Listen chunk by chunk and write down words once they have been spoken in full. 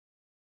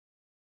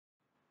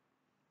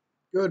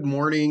Good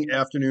morning,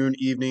 afternoon,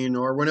 evening,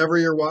 or whenever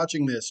you're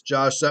watching this.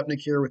 Josh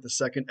Sepnick here with the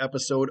second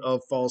episode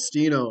of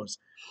Falstinos.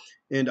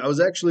 And I was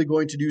actually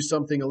going to do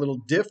something a little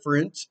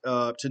different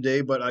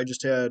today, but I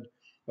just had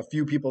a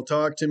few people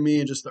talk to me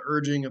and just the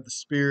urging of the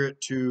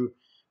Spirit to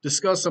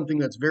discuss something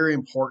that's very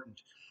important,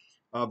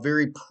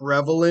 very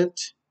prevalent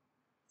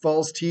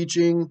false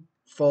teaching,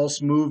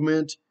 false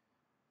movement,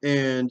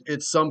 and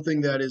it's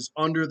something that is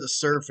under the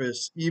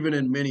surface, even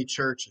in many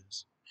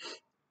churches.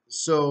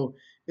 So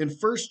in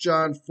 1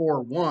 John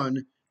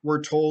 4:1,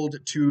 we're told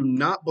to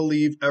not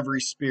believe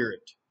every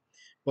spirit,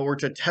 but we're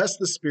to test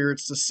the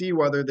spirits to see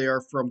whether they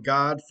are from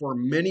God, for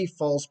many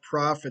false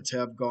prophets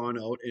have gone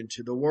out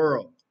into the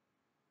world.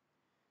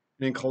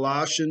 And in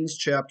Colossians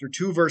chapter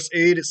 2, verse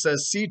 8, it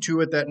says, "See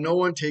to it that no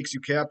one takes you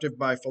captive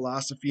by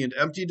philosophy and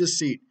empty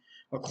deceit,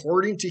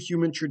 according to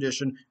human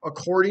tradition,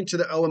 according to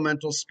the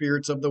elemental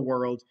spirits of the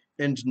world,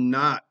 and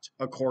not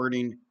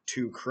according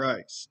to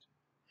Christ."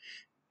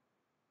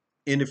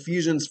 In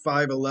Ephesians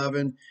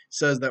 5:11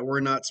 says that we're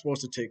not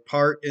supposed to take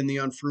part in the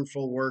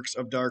unfruitful works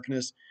of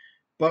darkness,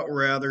 but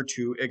rather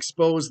to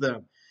expose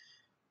them.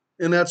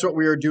 And that's what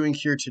we are doing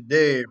here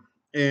today.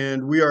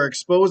 And we are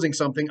exposing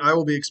something. I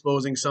will be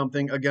exposing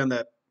something, again,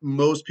 that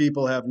most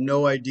people have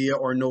no idea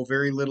or know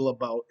very little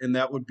about, and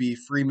that would be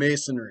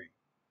Freemasonry.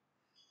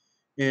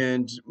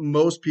 And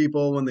most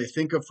people, when they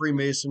think of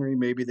Freemasonry,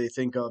 maybe they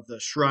think of the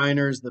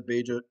Shriners, the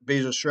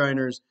Beja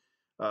Shriners,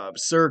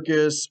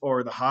 circus,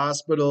 or the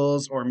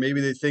hospitals, or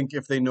maybe they think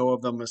if they know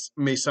of the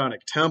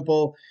Masonic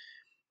temple.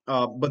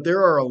 But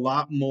there is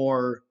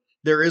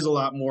a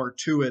lot more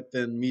to it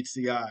than meets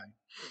the eye.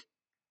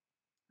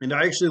 And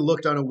I actually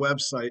looked on a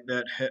website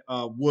that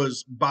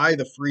was by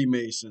the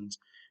Freemasons,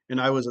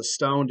 and I was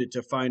astounded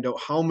to find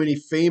out how many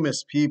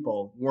famous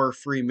people were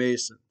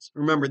Freemasons.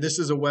 Remember, this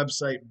is a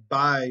website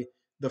by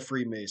the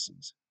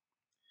Freemasons.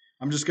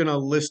 I'm just going to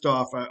list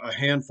off a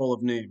handful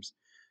of names.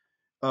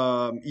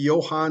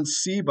 Johann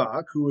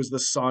Seebach, who was the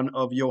son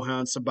of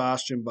Johann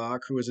Sebastian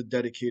Bach, who was a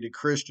dedicated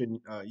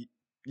Christian.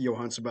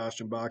 Johann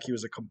Sebastian Bach, he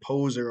was a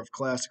composer of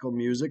classical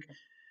music.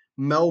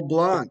 Mel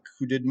Blanc,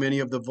 who did many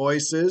of the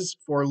voices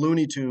for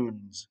Looney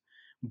Tunes.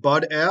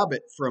 Bud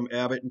Abbott from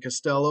Abbott and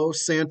Costello.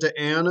 Santa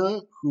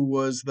Anna, who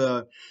was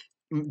the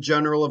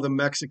general of the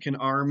Mexican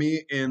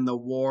army in the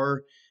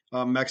war,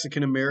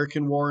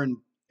 Mexican-American War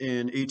in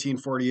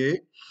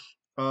 1848.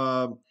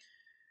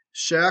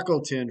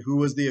 Shackleton, who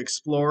was the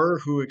explorer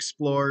who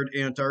explored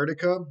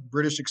Antarctica,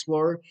 British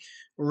explorer.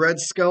 Red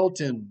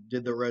Skelton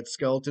did the Red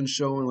Skelton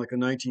show in like the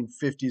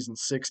 1950s and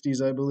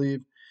 60s, I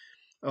believe.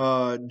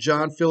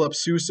 John Philip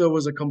Sousa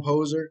was a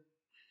composer.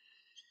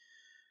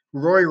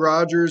 Roy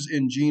Rogers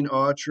and Gene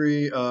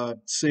Autry,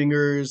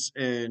 singers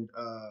and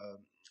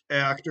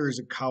actors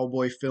in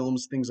cowboy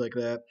films, things like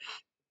that.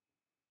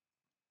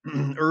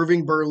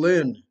 Irving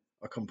Berlin,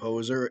 a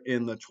composer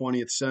in the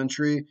 20th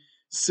century.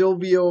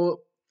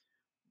 Silvio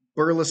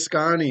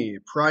Berlusconi,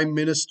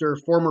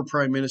 former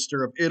prime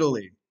minister of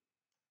Italy.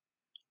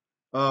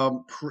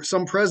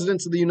 Some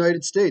presidents of the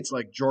United States,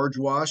 like George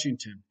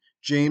Washington,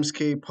 James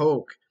K.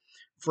 Polk,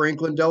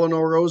 Franklin Delano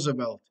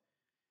Roosevelt,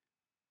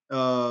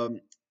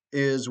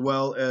 as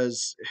well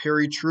as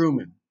Harry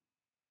Truman.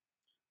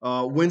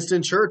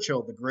 Winston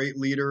Churchill, the great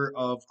leader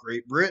of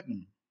Great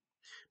Britain.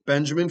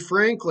 Benjamin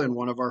Franklin,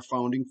 one of our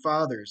founding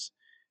fathers.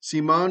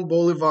 Simon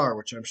Bolivar,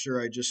 which I'm sure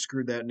I just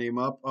screwed that name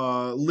up,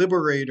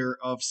 liberator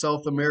of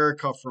South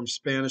America from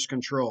Spanish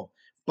control.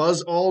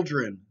 Buzz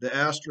Aldrin, the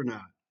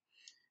astronaut.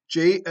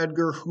 J.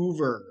 Edgar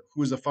Hoover,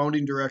 who is the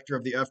founding director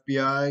of the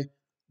FBI,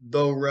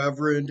 the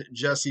Reverend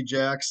Jesse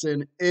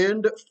Jackson,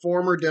 and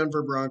former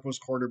Denver Broncos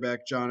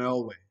quarterback John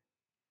Elway.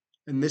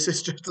 And this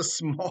is just a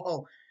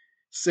small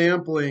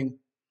sampling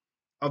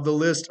of the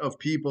list of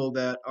people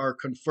that are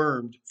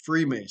confirmed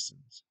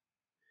Freemasons.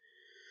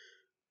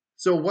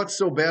 So, what's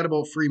so bad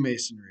about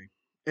Freemasonry?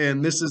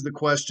 And this is the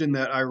question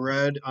that I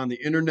read on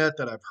the internet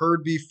that I've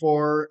heard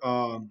before.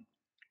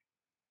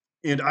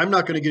 And I'm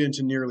not going to get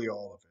into nearly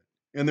all of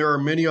it. And there are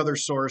many other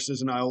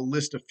sources, and I'll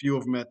list a few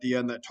of them at the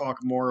end that talk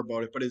more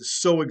about it. But it's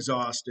so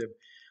exhaustive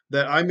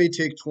that I may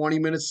take 20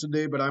 minutes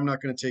today, but I'm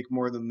not going to take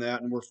more than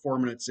that. And we're 4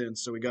 minutes in,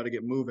 so we got to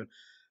get moving.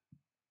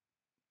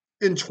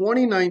 In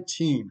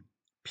 2019,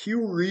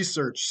 Pew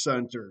Research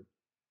Center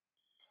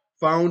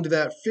found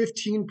that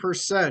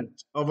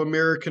 15% of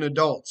American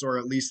adults, or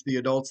at least the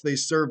adults they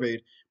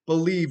surveyed,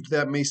 believed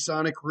that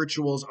Masonic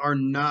rituals are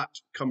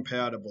not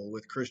compatible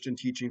with Christian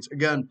teachings.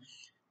 Again,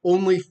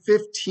 only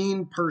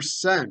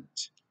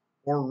 15%,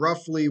 or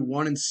roughly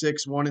 1 in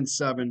 6, 1 in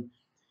 7,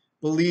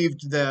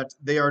 believed that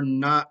they are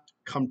not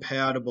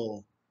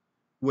compatible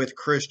with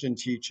Christian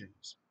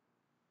teachings.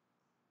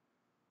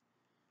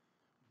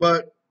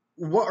 But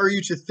what are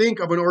you to think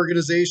of an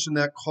organization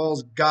that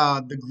calls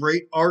God the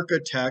great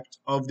architect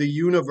of the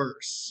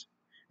universe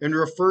and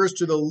refers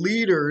to the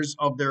leaders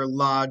of their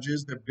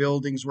lodges, the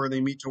buildings where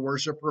they meet to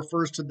worship,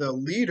 refers to the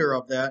leader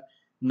of that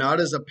not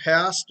as a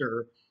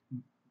pastor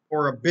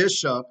or a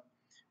bishop,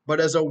 but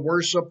as a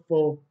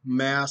worshipful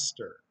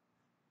master?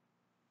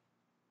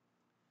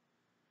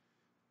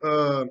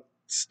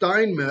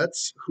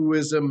 Steinmetz, who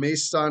is a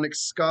Masonic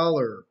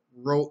scholar,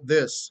 wrote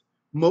this: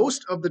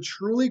 most of the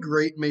truly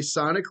great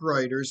Masonic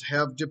writers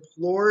have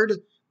deplored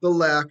the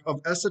lack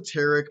of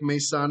esoteric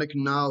Masonic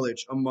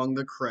knowledge among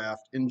the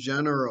craft in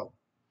general.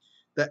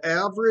 The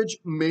average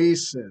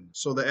Mason,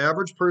 so the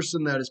average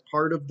person that is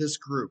part of this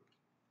group,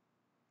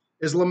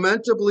 is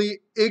lamentably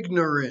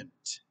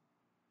ignorant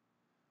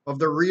of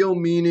the real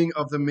meaning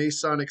of the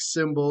Masonic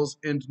symbols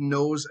and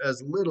knows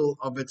as little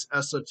of its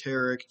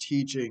esoteric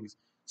teachings.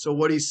 So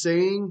what he's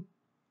saying,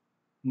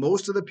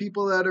 most of the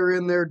people that are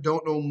in there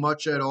don't know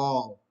much at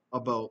all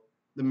about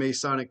the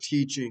Masonic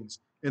teachings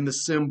and the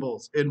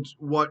symbols and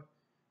what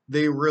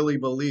they really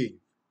believe.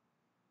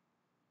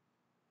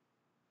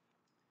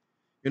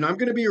 And I'm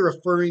going to be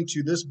referring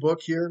to this book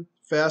here,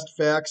 Fast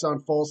Facts on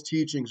False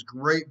Teachings.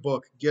 Great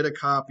book. Get a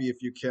copy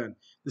if you can.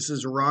 This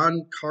is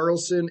Ron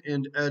Carlson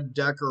and Ed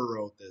Decker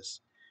wrote this.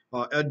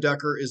 Ed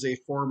Decker is a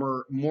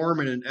former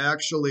Mormon and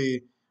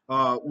actually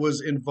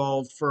was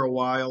involved for a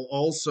while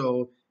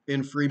also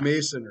in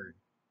Freemasonry.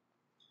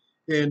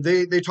 And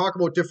they talk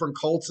about different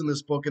cults in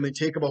this book, and they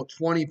take about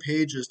 20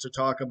 pages to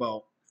talk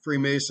about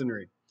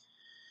Freemasonry.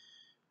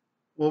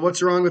 Well,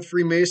 what's wrong with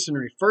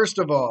Freemasonry? First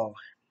of all,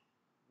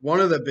 one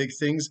of the big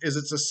things is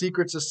it's a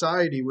secret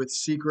society with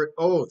secret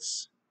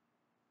oaths.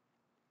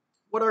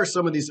 What are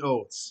some of these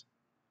oaths?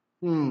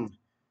 The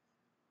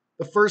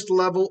first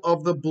level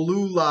of the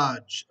Blue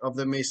Lodge of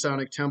the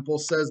Masonic Temple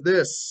says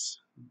this.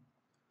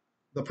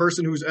 The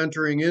person who's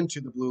entering into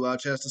the Blue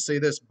Lodge has to say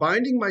this: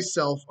 binding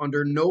myself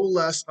under no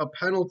less a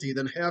penalty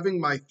than having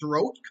my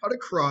throat cut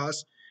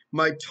across,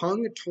 my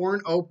tongue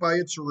torn out by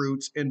its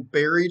roots, and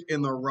buried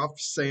in the rough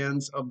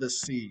sands of the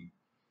sea.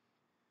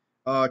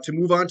 To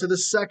move on to the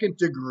second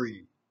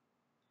degree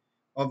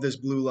of this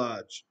Blue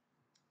Lodge.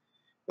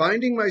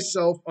 Binding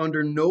myself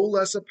under no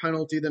less a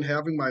penalty than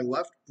having my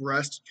left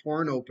breast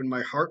torn open,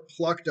 my heart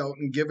plucked out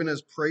and given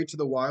as prey to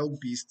the wild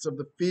beasts of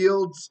the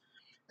fields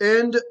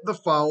and the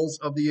fowls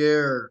of the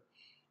air.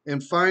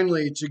 And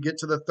finally, to get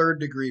to the third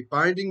degree,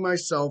 binding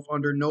myself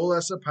under no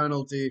less a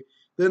penalty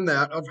than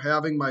that of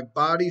having my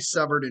body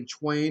severed in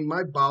twain,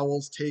 my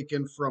bowels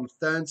taken from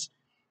thence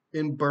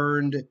and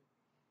burned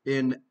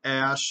in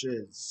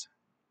ashes.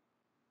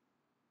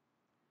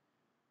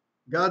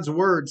 God's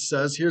word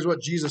says, here's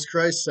what Jesus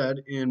Christ said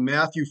in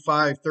Matthew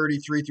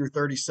 5:33 through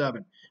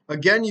 37.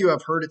 Again, you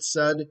have heard it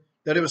said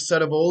that it was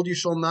said of old, you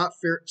shall not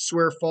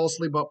swear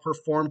falsely, but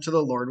perform to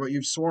the Lord what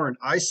you've sworn.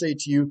 I say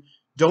to you,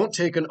 don't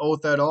take an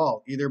oath at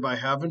all, either by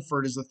heaven, for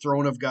it is the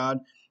throne of God,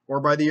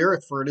 or by the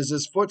earth, for it is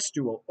his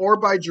footstool, or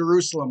by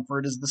Jerusalem, for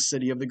it is the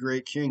city of the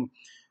great king.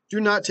 Do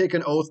not take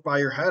an oath by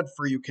your head,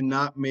 for you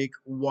cannot make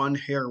one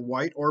hair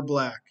white or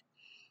black.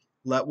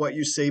 Let what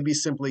you say be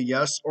simply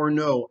yes or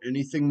no.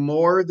 Anything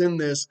more than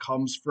this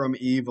comes from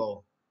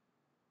evil.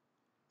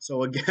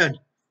 So again,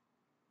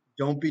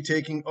 don't be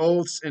taking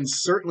oaths, and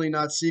certainly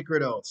not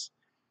secret oaths.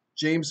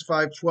 James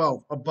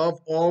 5:12, above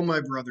all,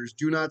 my brothers,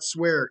 do not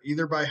swear,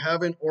 either by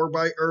heaven or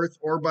by earth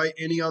or by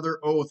any other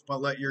oath,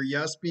 but let your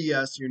yes be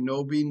yes, your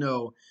no be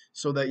no,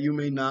 so that you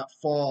may not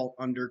fall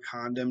under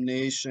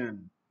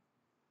condemnation.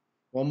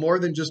 Well, more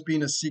than just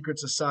being a secret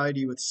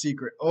society with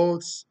secret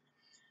oaths,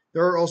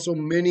 there are also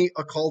many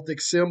occultic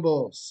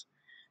symbols.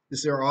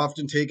 These are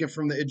often taken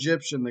from the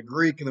Egyptian, the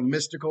Greek, and the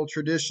mystical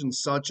traditions,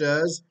 such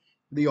as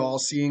the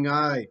all-seeing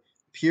eye,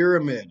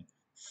 pyramid,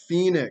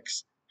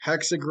 phoenix,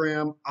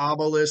 hexagram,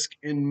 obelisk,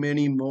 and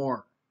many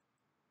more.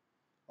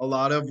 A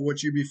lot of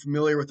what you'd be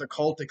familiar with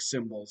occultic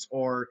symbols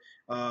or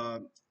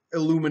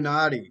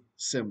Illuminati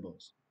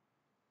symbols.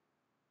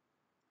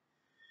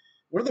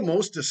 One of the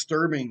most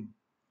disturbing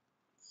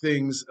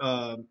things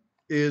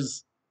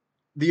is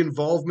the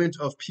involvement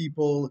of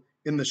people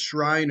in the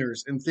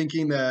Shriners and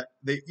thinking that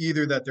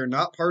they're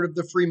not part of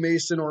the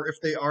Freemason, or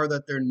if they are,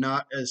 that they're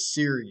not as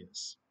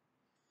serious.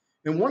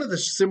 And one of the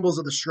symbols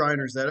of the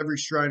Shriners that every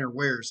Shriner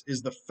wears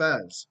is the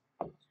fez.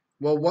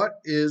 Well, what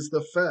is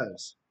the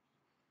fez?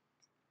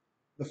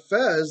 The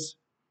fez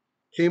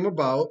came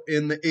about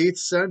in the 8th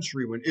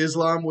century when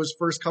Islam was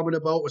first coming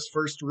about, was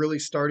first really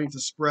starting to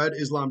spread.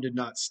 Islam did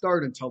not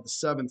start until the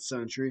 7th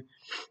century.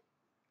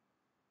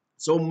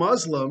 So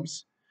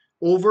Muslims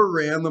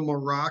overran the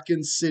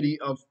Moroccan city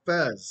of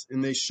Fez,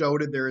 and they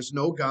shouted, there is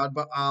no God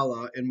but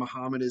Allah, and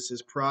Muhammad is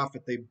his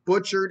prophet. They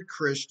butchered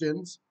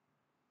Christians.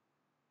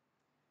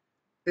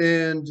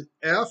 And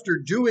after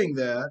doing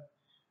that,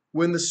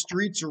 when the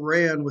streets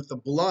ran with the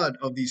blood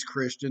of these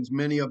Christians,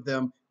 many of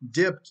them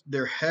dipped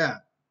their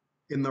hat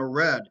in the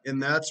red,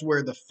 and that's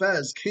where the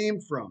fez came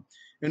from.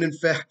 And in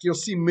fact, you'll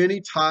see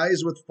many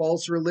ties with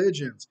false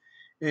religions,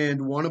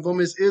 and one of them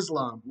is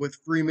Islam with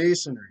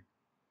Freemasonry.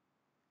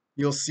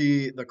 You'll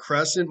see the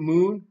crescent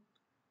moon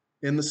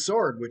and the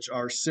sword, which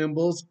are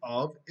symbols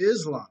of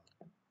Islam.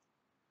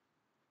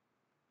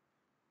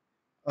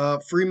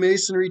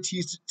 Freemasonry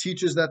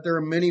teaches that there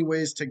are many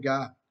ways to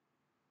God.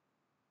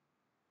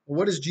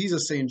 What does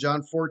Jesus say in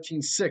John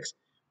 14:6?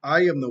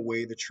 I am the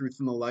way, the truth,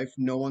 and the life.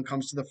 No one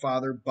comes to the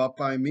Father but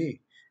by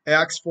me.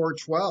 Acts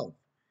 4:12.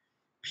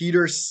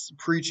 Peter's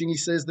preaching, he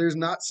says, there's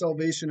not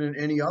salvation in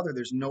any other.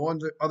 There's no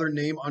other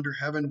name under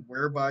heaven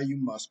whereby you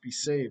must be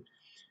saved.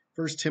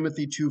 1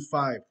 Timothy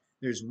 2:5.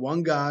 There's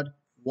one God,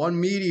 one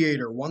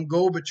mediator, one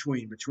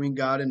go-between between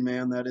God and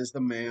man. That is the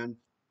man,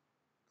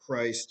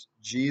 Christ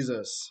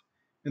Jesus.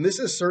 And this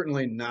is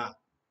certainly not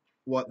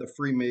what the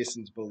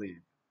Freemasons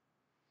believe.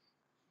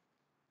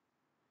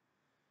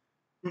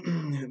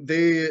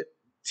 They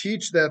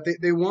teach that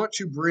they want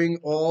to bring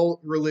all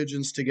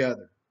religions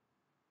together.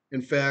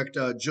 In fact,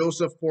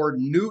 Joseph Ford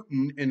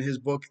Newton, in his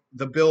book,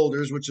 The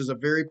Builders, which is a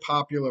very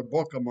popular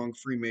book among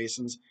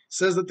Freemasons,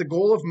 says that the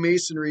goal of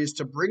Masonry is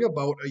to bring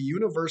about a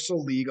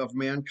universal league of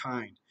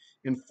mankind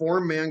and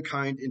form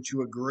mankind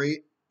into a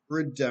great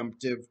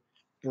redemptive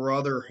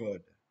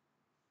brotherhood.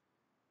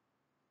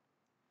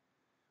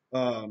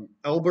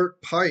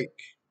 Albert Pike,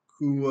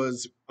 who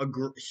was a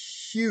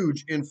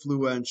huge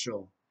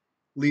influential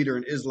leader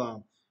in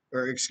Islam,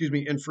 or excuse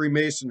me, in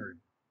Freemasonry.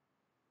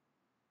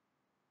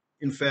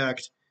 In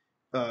fact,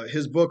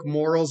 his book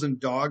Morals and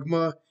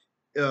Dogma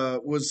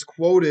was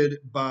quoted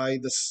by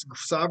the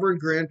Sovereign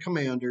Grand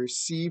Commander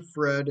C.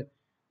 Fred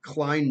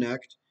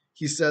Kleinecht.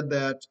 He said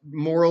that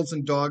Morals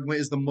and Dogma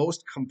is the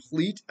most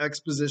complete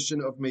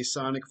exposition of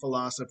Masonic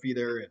philosophy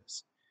there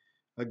is.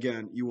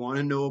 Again, you want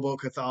to know about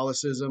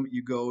Catholicism,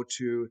 you go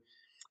to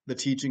the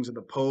teachings of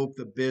the Pope,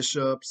 the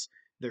bishops,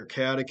 their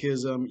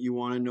catechism. You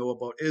want to know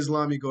about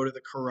Islam, you go to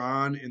the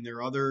Quran and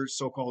their other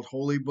so-called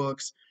holy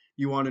books.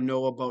 You want to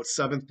know about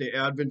Seventh-day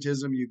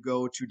Adventism, you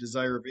go to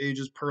Desire of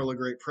Ages, Pearl of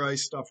Great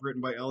Price, stuff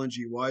written by Ellen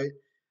G. White.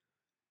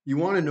 You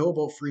want to know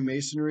about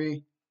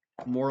Freemasonry,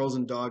 Morals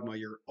and Dogma,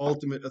 your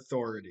ultimate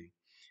authority.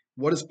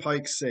 What does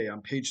Pike say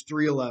on page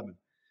 311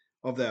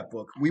 of that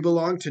book? We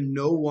belong to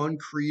no one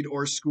creed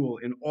or school.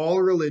 In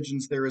all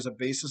religions there is a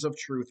basis of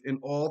truth. In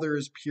all there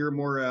is pure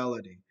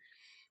morality.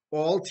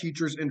 All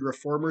teachers and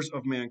reformers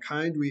of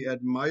mankind we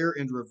admire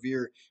and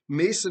revere.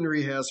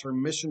 Masonry has her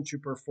mission to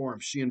perform.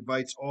 She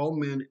invites all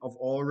men of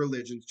all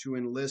religions to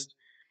enlist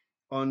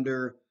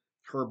under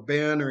her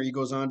banner. He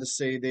goes on to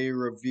say they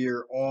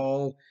revere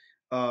all,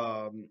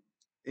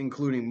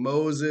 including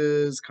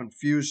Moses,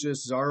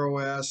 Confucius,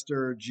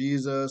 Zoroaster,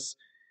 Jesus,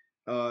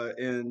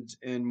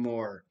 and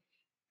more.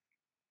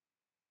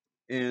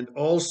 And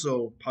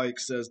also, Pike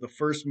says the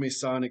first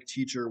Masonic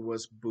teacher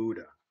was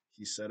Buddha,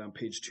 he said on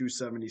page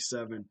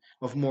 277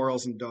 of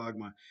Morals and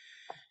Dogma.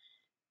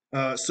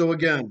 So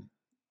again,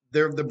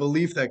 they're of the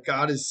belief that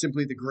God is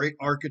simply the great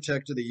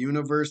architect of the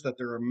universe, that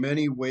there are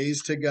many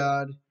ways to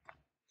God.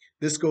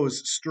 This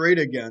goes straight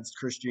against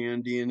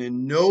Christianity, and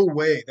in no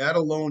way, that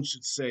alone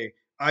should say,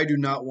 I do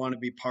not want to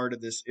be part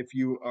of this if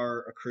you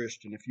are a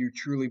Christian, if you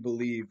truly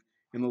believe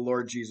in the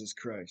Lord Jesus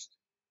Christ.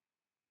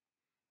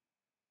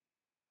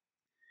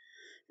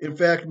 In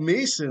fact,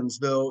 Masons,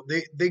 though,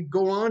 they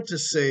go on to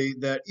say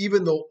that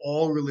even though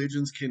all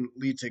religions can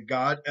lead to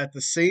God, at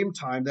the same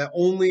time, that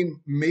only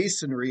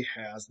Masonry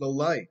has the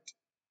light.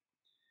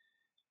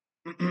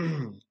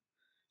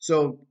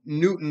 So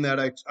Newton, that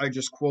I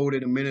just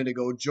quoted a minute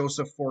ago,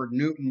 Joseph Ford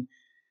Newton,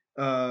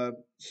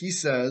 he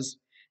says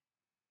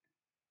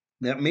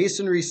that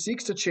Masonry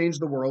seeks to change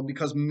the world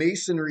because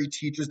Masonry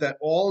teaches that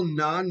all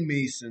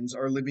non-Masons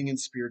are living in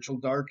spiritual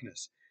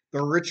darkness.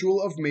 The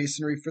ritual of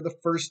Masonry for the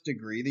first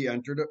degree, the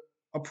entered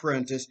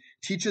apprentice,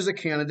 teaches a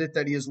candidate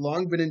that he has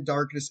long been in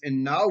darkness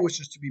and now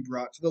wishes to be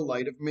brought to the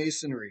light of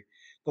Masonry.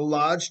 The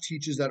Lodge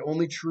teaches that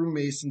only true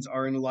Masons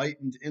are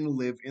enlightened and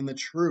live in the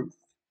truth.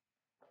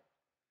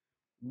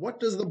 What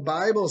does the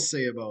Bible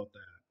say about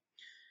that?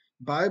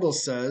 Bible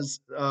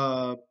says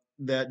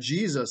that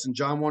Jesus in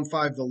John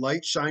 1:5, the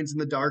light shines in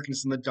the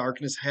darkness and the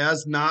darkness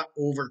has not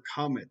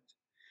overcome it.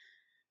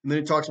 And then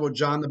he talks about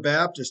John the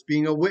Baptist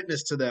being a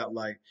witness to that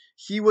light.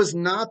 He was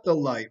not the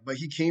light, but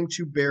he came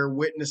to bear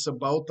witness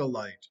about the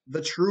light.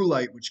 The true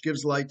light, which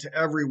gives light to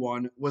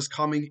everyone, was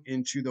coming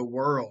into the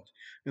world.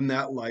 And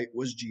that light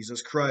was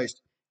Jesus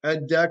Christ.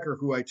 Ed Decker,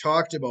 who I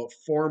talked about,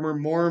 former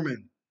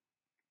Mormon,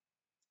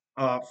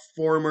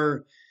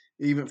 former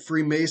even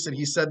Freemason,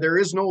 he said, there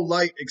is no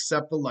light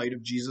except the light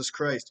of Jesus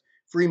Christ.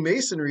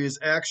 Freemasonry is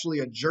actually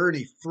a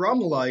journey from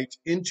light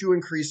into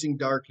increasing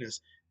darkness,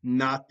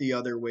 not the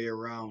other way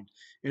around.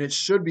 And it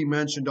should be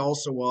mentioned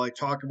also while I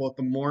talk about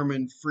the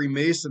Mormon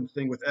Freemason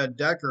thing with Ed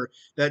Decker,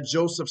 that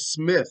Joseph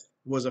Smith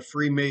was a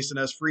Freemason,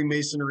 as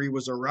Freemasonry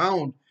was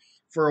around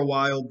for a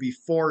while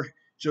before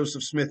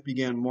Joseph Smith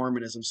began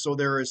Mormonism. So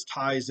there is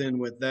ties in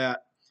with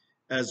that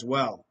as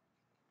well.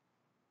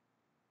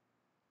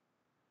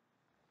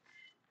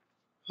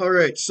 All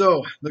right,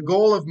 so the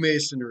goal of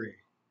Masonry.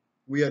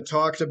 We had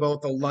talked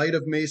about the light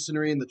of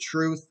Masonry and the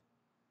truth.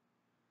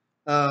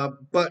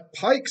 But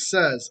Pike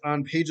says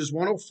on pages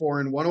 104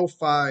 and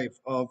 105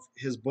 of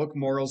his book,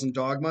 Morals and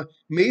Dogma,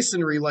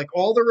 Masonry, like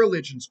all the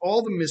religions,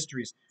 all the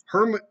mysteries,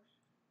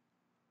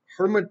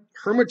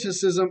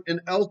 Hermeticism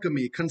and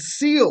alchemy,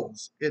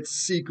 conceals its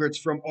secrets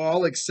from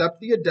all except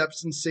the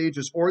adepts and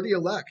sages or the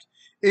elect,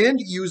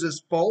 and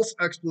uses false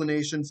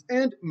explanations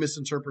and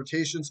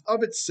misinterpretations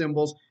of its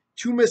symbols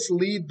to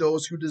mislead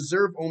those who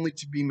deserve only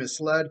to be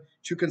misled,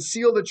 to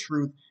conceal the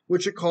truth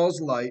which it calls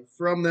light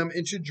from them,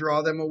 and to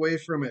draw them away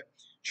from it.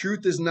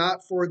 Truth is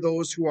not for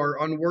those who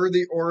are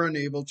unworthy or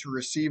unable to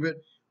receive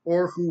it,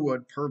 or who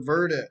would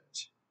pervert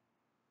it.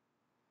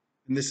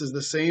 And this is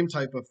the same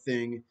type of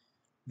thing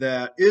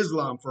that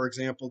Islam, for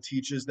example,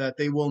 teaches, that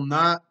they will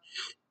not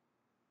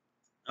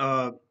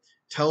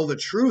tell the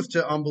truth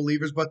to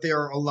unbelievers, but they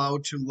are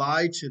allowed to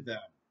lie to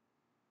them.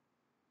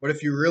 But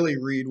if you really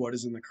read what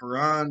is in the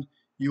Quran,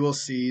 you will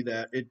see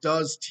that it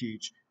does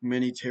teach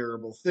many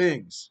terrible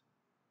things.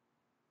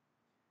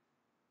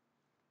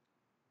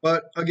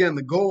 But again,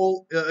 the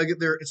goal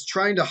there is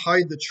trying to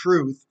hide the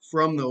truth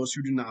from those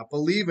who do not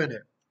believe in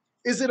it.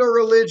 Is it a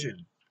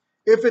religion?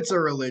 If it's a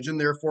religion,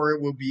 therefore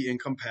it will be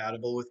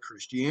incompatible with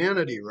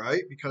Christianity,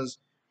 right? Because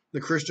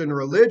the Christian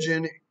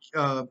religion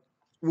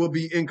will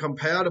be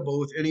incompatible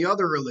with any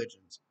other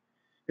religions.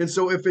 And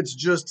so if it's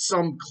just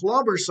some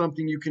club or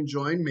something you can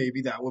join,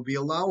 maybe that would be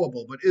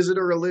allowable. But is it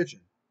a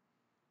religion?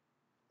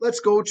 Let's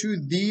go to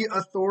The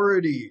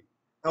Authority.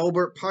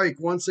 Albert Pike,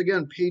 once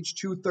again, page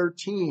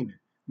 213,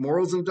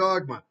 Morals and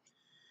Dogma.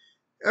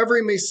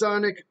 Every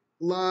Masonic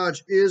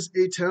lodge is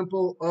a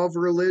temple of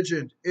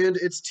religion, and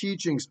its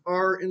teachings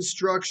are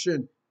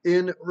instruction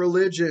in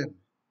religion.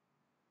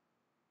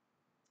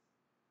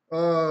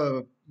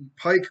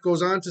 Pike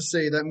goes on to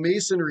say that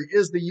Masonry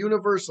is the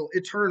universal,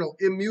 eternal,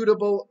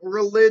 immutable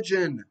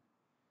religion,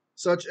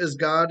 such as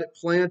God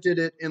planted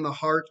it in the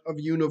heart of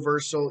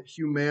universal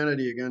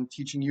humanity. Again,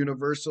 teaching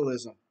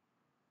universalism.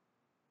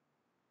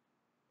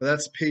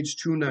 That's page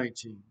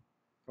 219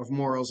 of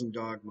Morals and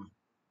Dogma.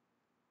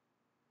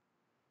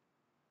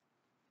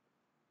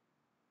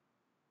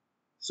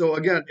 So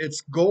again,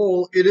 its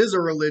goal, it is a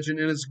religion,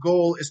 and its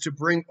goal is to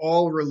bring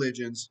all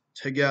religions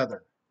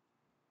together.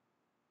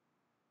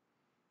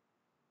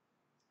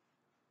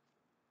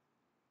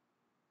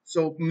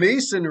 So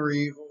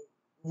Masonry,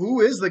 who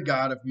is the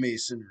God of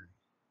Masonry?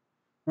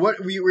 What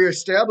we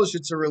establish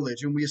it's a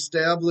religion. We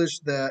establish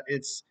that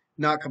it's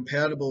not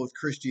compatible with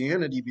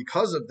Christianity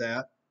because of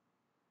that.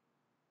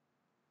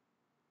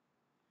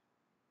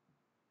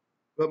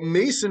 But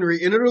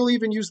Masonry, and it'll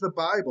even use the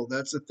Bible,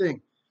 that's the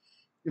thing.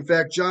 In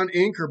fact, John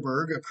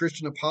Ankerberg, a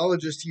Christian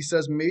apologist, he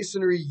says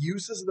Masonry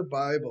uses the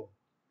Bible,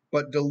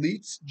 but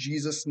deletes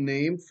Jesus'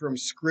 name from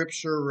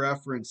scripture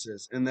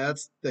references. And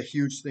that's the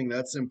huge thing.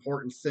 That's the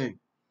important thing.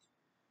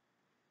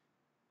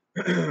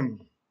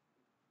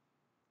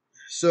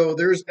 So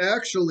there's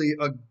actually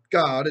a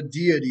god, a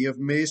deity of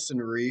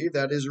Masonry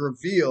that is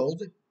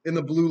revealed in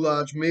the Blue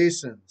Lodge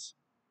Masons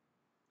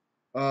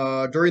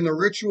during the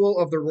ritual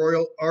of the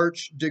Royal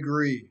Arch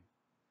Degree.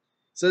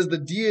 It says the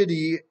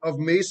deity of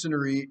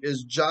Masonry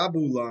is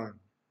Jabulan,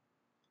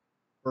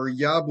 or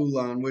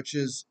Yabulan, which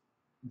is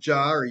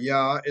Jah, or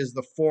Yah, is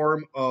the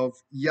form of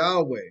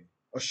Yahweh,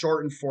 a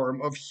shortened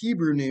form of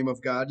Hebrew name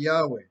of God,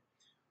 Yahweh.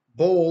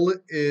 Bol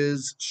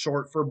is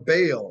short for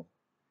Baal,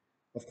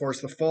 of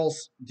course, the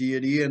false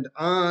deity, and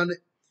An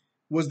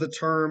was the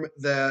term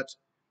that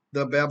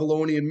the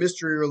Babylonian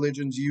mystery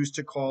religions used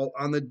to call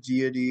on the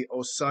deity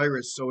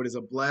Osiris. So it is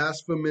a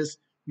blasphemous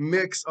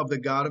mix of the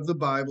God of the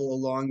Bible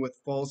along with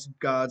false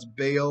gods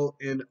Baal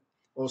and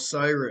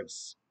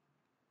Osiris.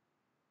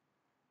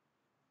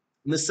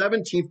 In the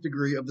 17th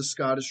degree of the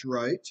Scottish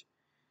Rite,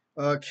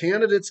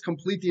 candidates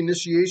complete the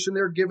initiation.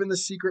 They're given the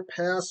secret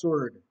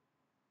password,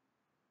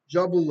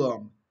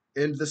 Jabulum,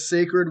 and the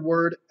sacred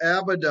word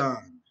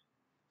Abaddon.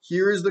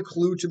 Here is the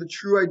clue to the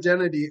true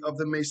identity of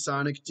the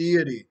Masonic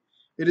deity.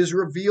 It is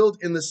revealed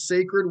in the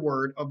sacred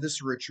word of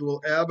this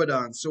ritual,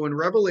 Abaddon. So in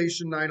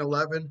Revelation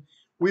 9:11,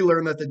 we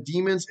learn that the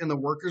demons and the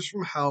workers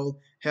from hell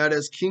had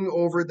as king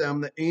over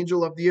them the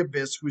angel of the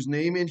abyss, whose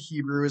name in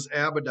Hebrew is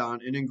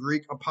Abaddon, and in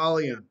Greek,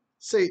 Apollyon,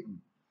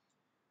 Satan.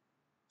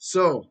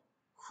 So,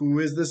 who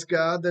is this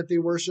God that they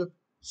worship?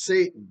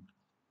 Satan.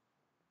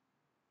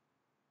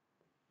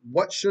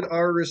 What should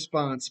our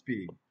response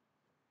be?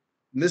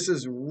 And this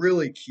is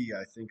really key,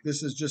 I think.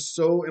 This is just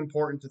so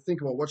important to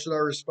think about. What should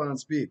our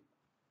response be?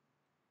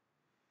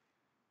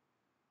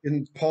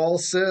 And Paul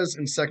says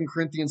in 2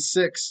 Corinthians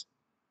 6,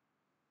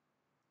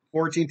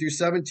 14 through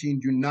 17,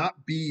 do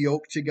not be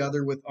yoked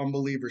together with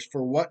unbelievers.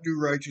 For what do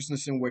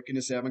righteousness and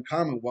wickedness have in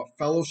common? What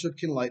fellowship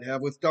can light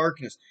have with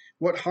darkness?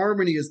 What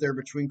harmony is there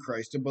between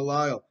Christ and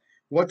Belial?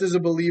 What does a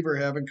believer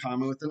have in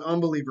common with an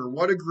unbeliever?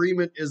 What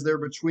agreement is there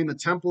between the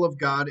temple of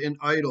God and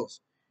idols?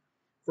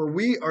 For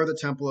we are the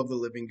temple of the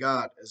living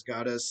God. As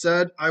God has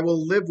said, I will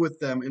live with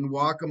them and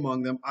walk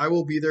among them. I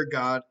will be their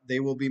God. They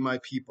will be my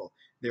people.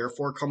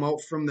 Therefore come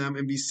out from them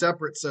and be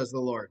separate, says the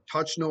Lord.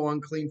 Touch no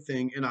unclean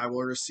thing, and I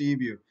will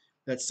receive you.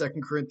 That's 2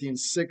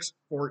 Corinthians 6,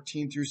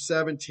 14 through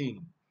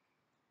 17.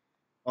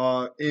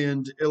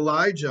 And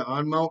Elijah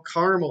on Mount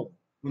Carmel,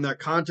 in that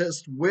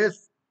contest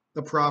with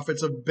the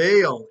prophets of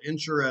Baal.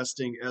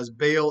 Interesting, as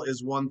Baal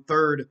is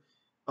 1/3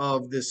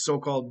 of this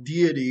so-called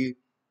deity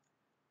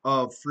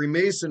of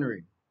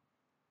Freemasonry.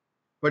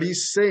 But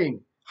he's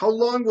saying, how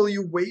long will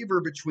you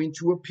waver between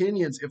two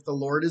opinions? If the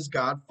Lord is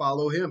God,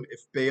 follow him.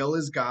 If Baal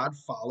is God,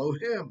 follow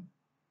him.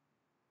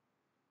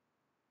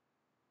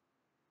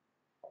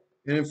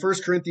 And in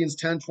 1 Corinthians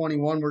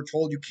 10:21, we're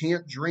told you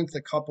can't drink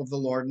the cup of the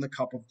Lord and the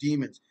cup of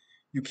demons.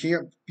 You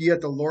can't be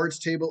at the Lord's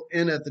table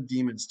and at the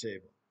demon's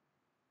table.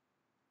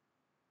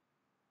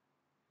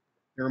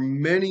 There are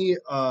many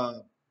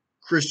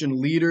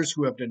Christian leaders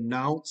who have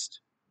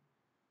denounced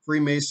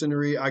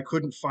Freemasonry. I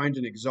couldn't find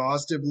an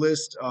exhaustive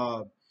list,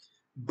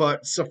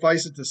 but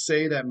suffice it to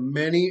say that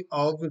many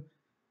of,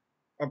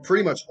 or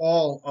pretty much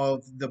all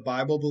of the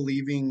Bible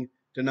believing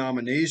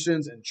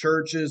denominations and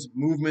churches,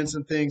 movements,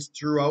 and things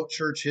throughout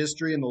church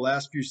history in the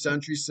last few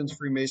centuries since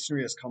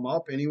Freemasonry has come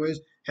up, anyways,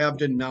 have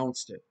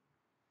denounced it.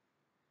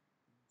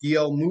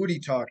 D.L. Moody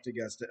talked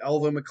against it,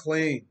 Elva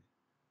McLean,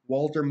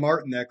 Walter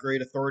Martin, that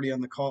great authority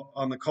on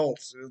the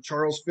cults,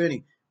 Charles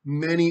Finney,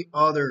 many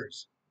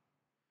others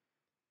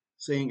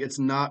saying it's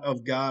not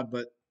of God,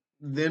 but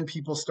then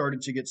people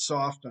started to get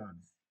soft on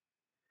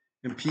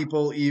it. And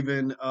people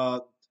even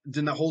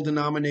whole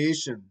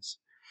denominations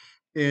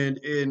and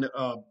in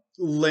a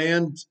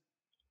landmark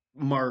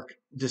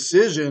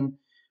decision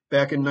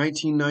back in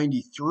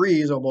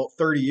 1993, so about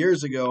 30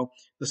 years ago,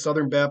 the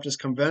Southern Baptist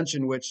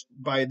Convention, which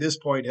by this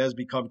point has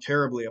become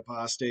terribly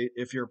apostate.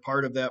 If you're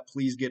part of that,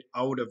 please get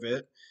out of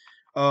it.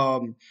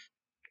 Um,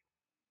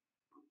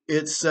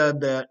 it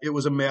said that it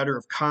was a matter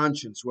of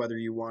conscience whether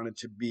you wanted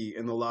to be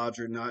in the lodge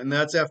or not. And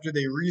that's after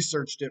they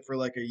researched it for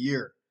like a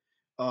year.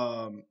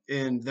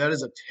 And that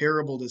is a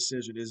terrible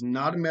decision. It is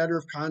not a matter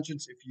of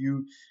conscience. If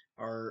you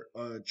are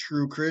a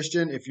true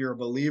Christian, if you're a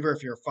believer,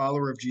 if you're a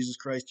follower of Jesus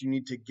Christ, you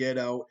need to get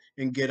out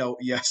and get out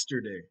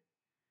yesterday.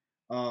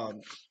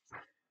 Um,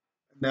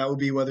 that would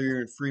be whether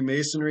you're in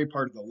Freemasonry,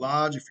 part of the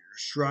lodge, if you're a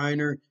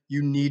Shriner,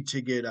 you need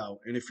to get out.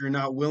 And if you're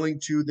not willing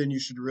to, then you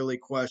should really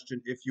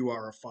question if you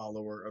are a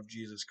follower of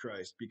Jesus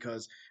Christ.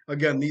 Because,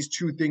 again, these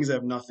two things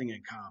have nothing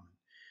in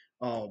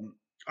common.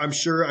 I'm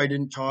sure I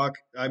didn't talk.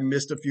 I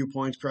missed a few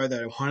points probably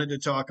that I wanted to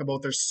talk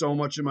about. There's so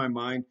much in my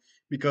mind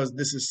because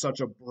this is such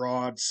a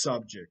broad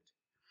subject.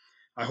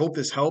 I hope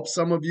this helps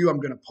some of you. I'm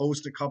going to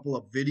post a couple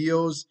of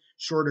videos,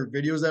 shorter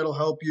videos that'll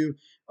help you.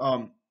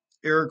 Um,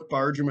 Eric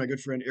Barger, my good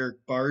friend Eric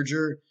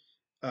Barger,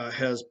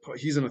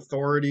 he's an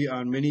authority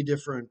on many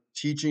different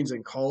teachings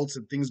and cults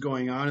and things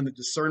going on in the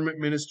discernment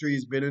ministry.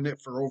 He's been in it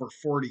for over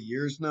 40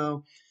 years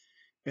now.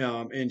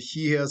 And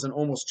he has an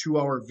almost 2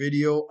 hour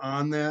video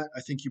on that.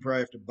 I think you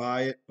probably have to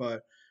buy it,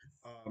 but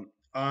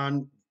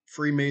on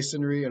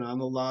Freemasonry and on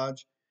the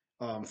lodge.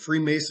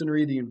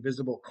 Freemasonry, The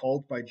Invisible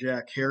Cult by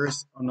Jack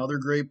Harris, another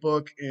great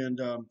book, and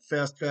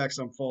Fast Facts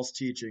on False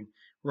Teaching,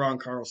 Ron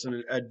Carlson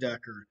and Ed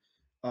Decker.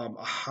 I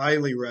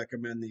highly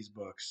recommend these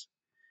books.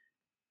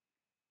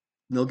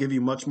 They'll give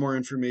you much more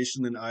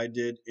information than I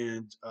did,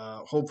 and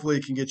hopefully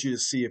it can get you to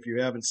see if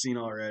you haven't seen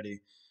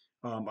already.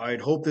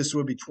 I'd hope this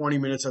would be 20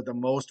 minutes at the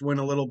most, went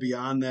a little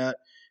beyond that,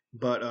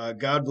 but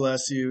God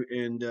bless you.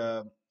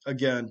 And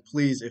again,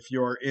 please, if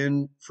you're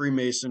in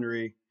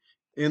Freemasonry,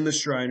 in the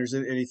Shriners,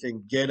 in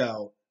anything, get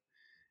out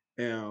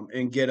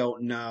and get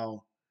out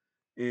now.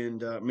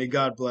 And may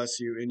God bless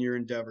you in your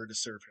endeavor to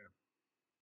serve Him.